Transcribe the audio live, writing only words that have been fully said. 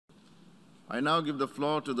I now give the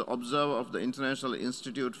floor to the observer of the International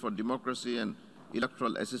Institute for Democracy and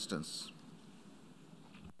Electoral Assistance.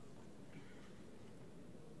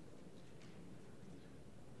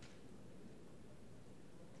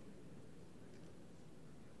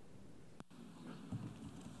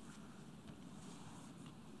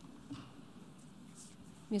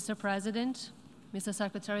 Mr. President, Mr.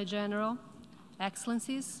 Secretary General,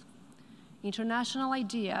 Excellencies, International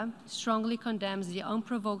IDEA strongly condemns the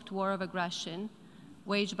unprovoked war of aggression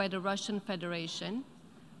waged by the Russian Federation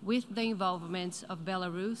with the involvement of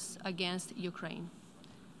Belarus against Ukraine,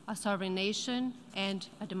 a sovereign nation and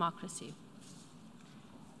a democracy.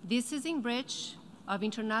 This is in breach of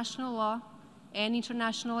international law and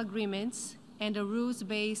international agreements and a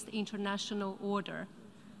rules-based international order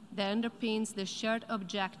that underpins the shared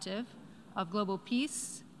objective of global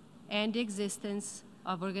peace and the existence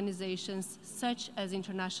of organizations such as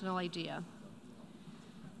International IDEA.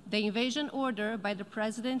 The invasion order by the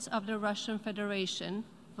President of the Russian Federation,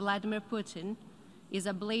 Vladimir Putin, is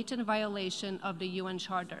a blatant violation of the UN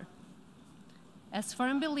Charter. As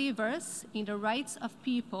firm believers in the rights of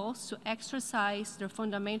peoples to exercise their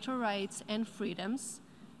fundamental rights and freedoms,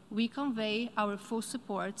 we convey our full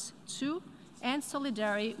support to and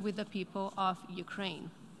solidarity with the people of Ukraine.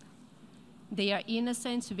 They are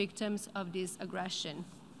innocent victims of this aggression.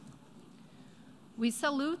 We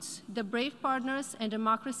salute the brave partners and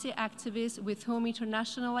democracy activists with whom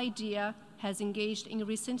International IDEA has engaged in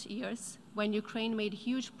recent years when Ukraine made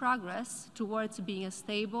huge progress towards being a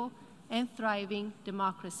stable and thriving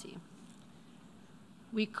democracy.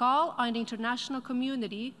 We call on the international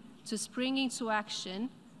community to spring into action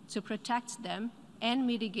to protect them and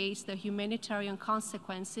mitigate the humanitarian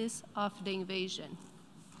consequences of the invasion.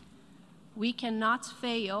 We cannot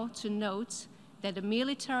fail to note that the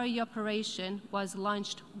military operation was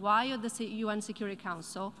launched while the UN Security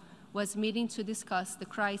Council was meeting to discuss the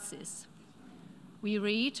crisis. We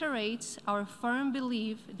reiterate our firm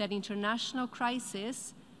belief that international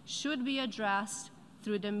crises should be addressed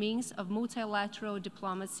through the means of multilateral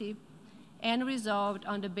diplomacy and resolved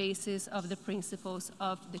on the basis of the principles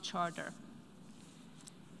of the Charter.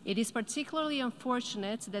 It is particularly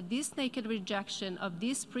unfortunate that this naked rejection of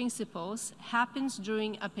these principles happens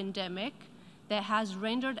during a pandemic that has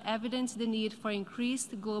rendered evident the need for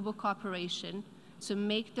increased global cooperation to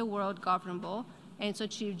make the world governable and to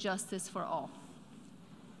achieve justice for all.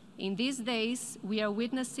 In these days, we are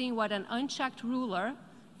witnessing what an unchecked ruler,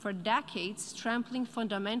 for decades trampling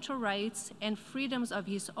fundamental rights and freedoms of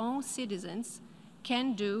his own citizens,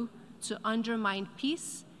 can do to undermine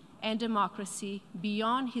peace and democracy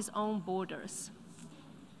beyond his own borders.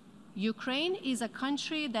 Ukraine is a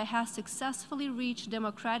country that has successfully reached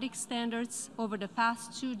democratic standards over the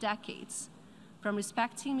past 2 decades, from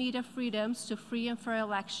respecting media freedoms to free and fair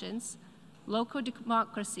elections, local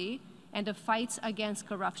democracy, and the fights against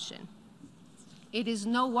corruption. It is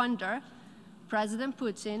no wonder President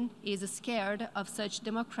Putin is scared of such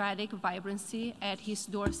democratic vibrancy at his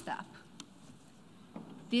doorstep.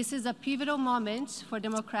 This is a pivotal moment for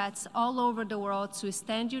Democrats all over the world to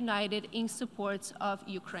stand united in support of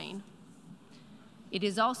Ukraine. It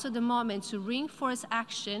is also the moment to reinforce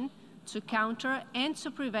action to counter and to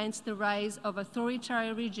prevent the rise of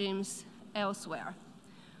authoritarian regimes elsewhere,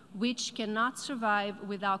 which cannot survive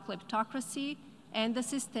without kleptocracy and the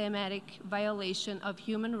systematic violation of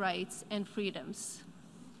human rights and freedoms.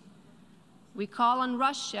 We call on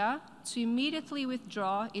Russia to immediately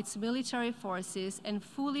withdraw its military forces and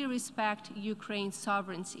fully respect Ukraine's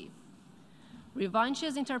sovereignty.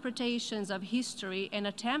 Revanchist interpretations of history and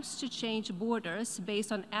attempts to change borders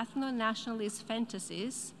based on ethno-nationalist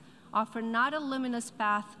fantasies offer not a luminous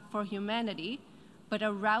path for humanity, but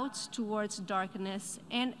a route towards darkness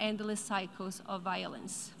and endless cycles of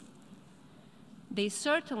violence. They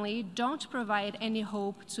certainly don't provide any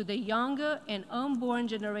hope to the younger and unborn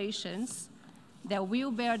generations that will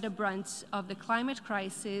bear the brunt of the climate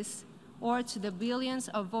crisis, or to the billions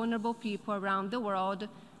of vulnerable people around the world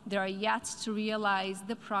that are yet to realize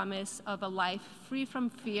the promise of a life free from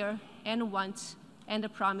fear and want, and the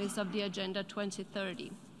promise of the Agenda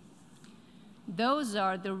 2030. Those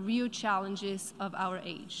are the real challenges of our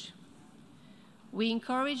age. We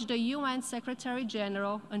encourage the UN Secretary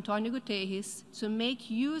General, Antonio Guterres, to make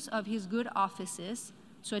use of his good offices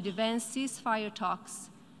to advance ceasefire talks,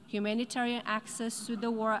 humanitarian access to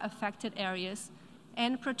the war-affected areas,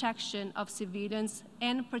 and protection of civilians,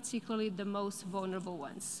 and particularly the most vulnerable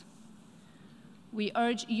ones. We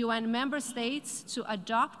urge UN member states to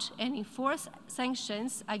adopt and enforce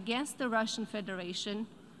sanctions against the Russian Federation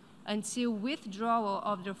until withdrawal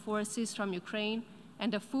of their forces from Ukraine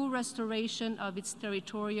and the full restoration of its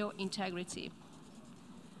territorial integrity.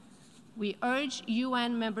 We urge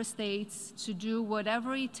UN member states to do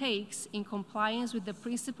whatever it takes in compliance with the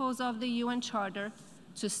principles of the UN Charter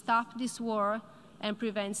to stop this war and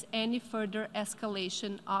prevent any further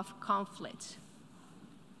escalation of conflict.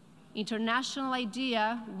 International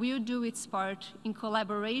IDEA will do its part in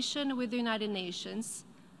collaboration with the United Nations,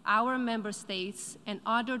 our member states, and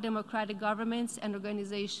other democratic governments and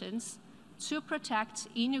organizations to protect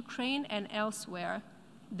in Ukraine and elsewhere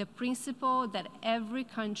the principle that every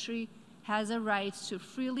country has a right to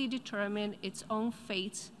freely determine its own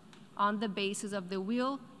fate on the basis of the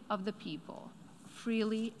will of the people,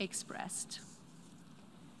 freely expressed.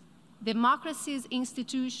 Democracy's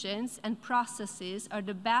institutions and processes are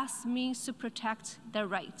the best means to protect their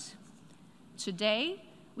right. Today,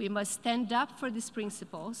 we must stand up for these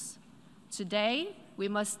principles. Today, we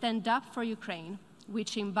must stand up for Ukraine,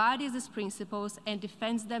 which embodies these principles and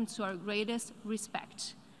defends them to our greatest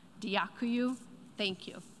respect. Diakuyu, thank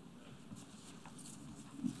you.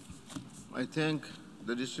 I thank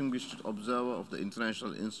the distinguished observer of the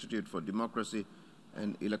International Institute for Democracy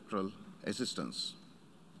and Electoral Assistance.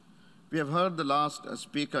 We have heard the last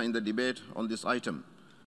speaker in the debate on this item.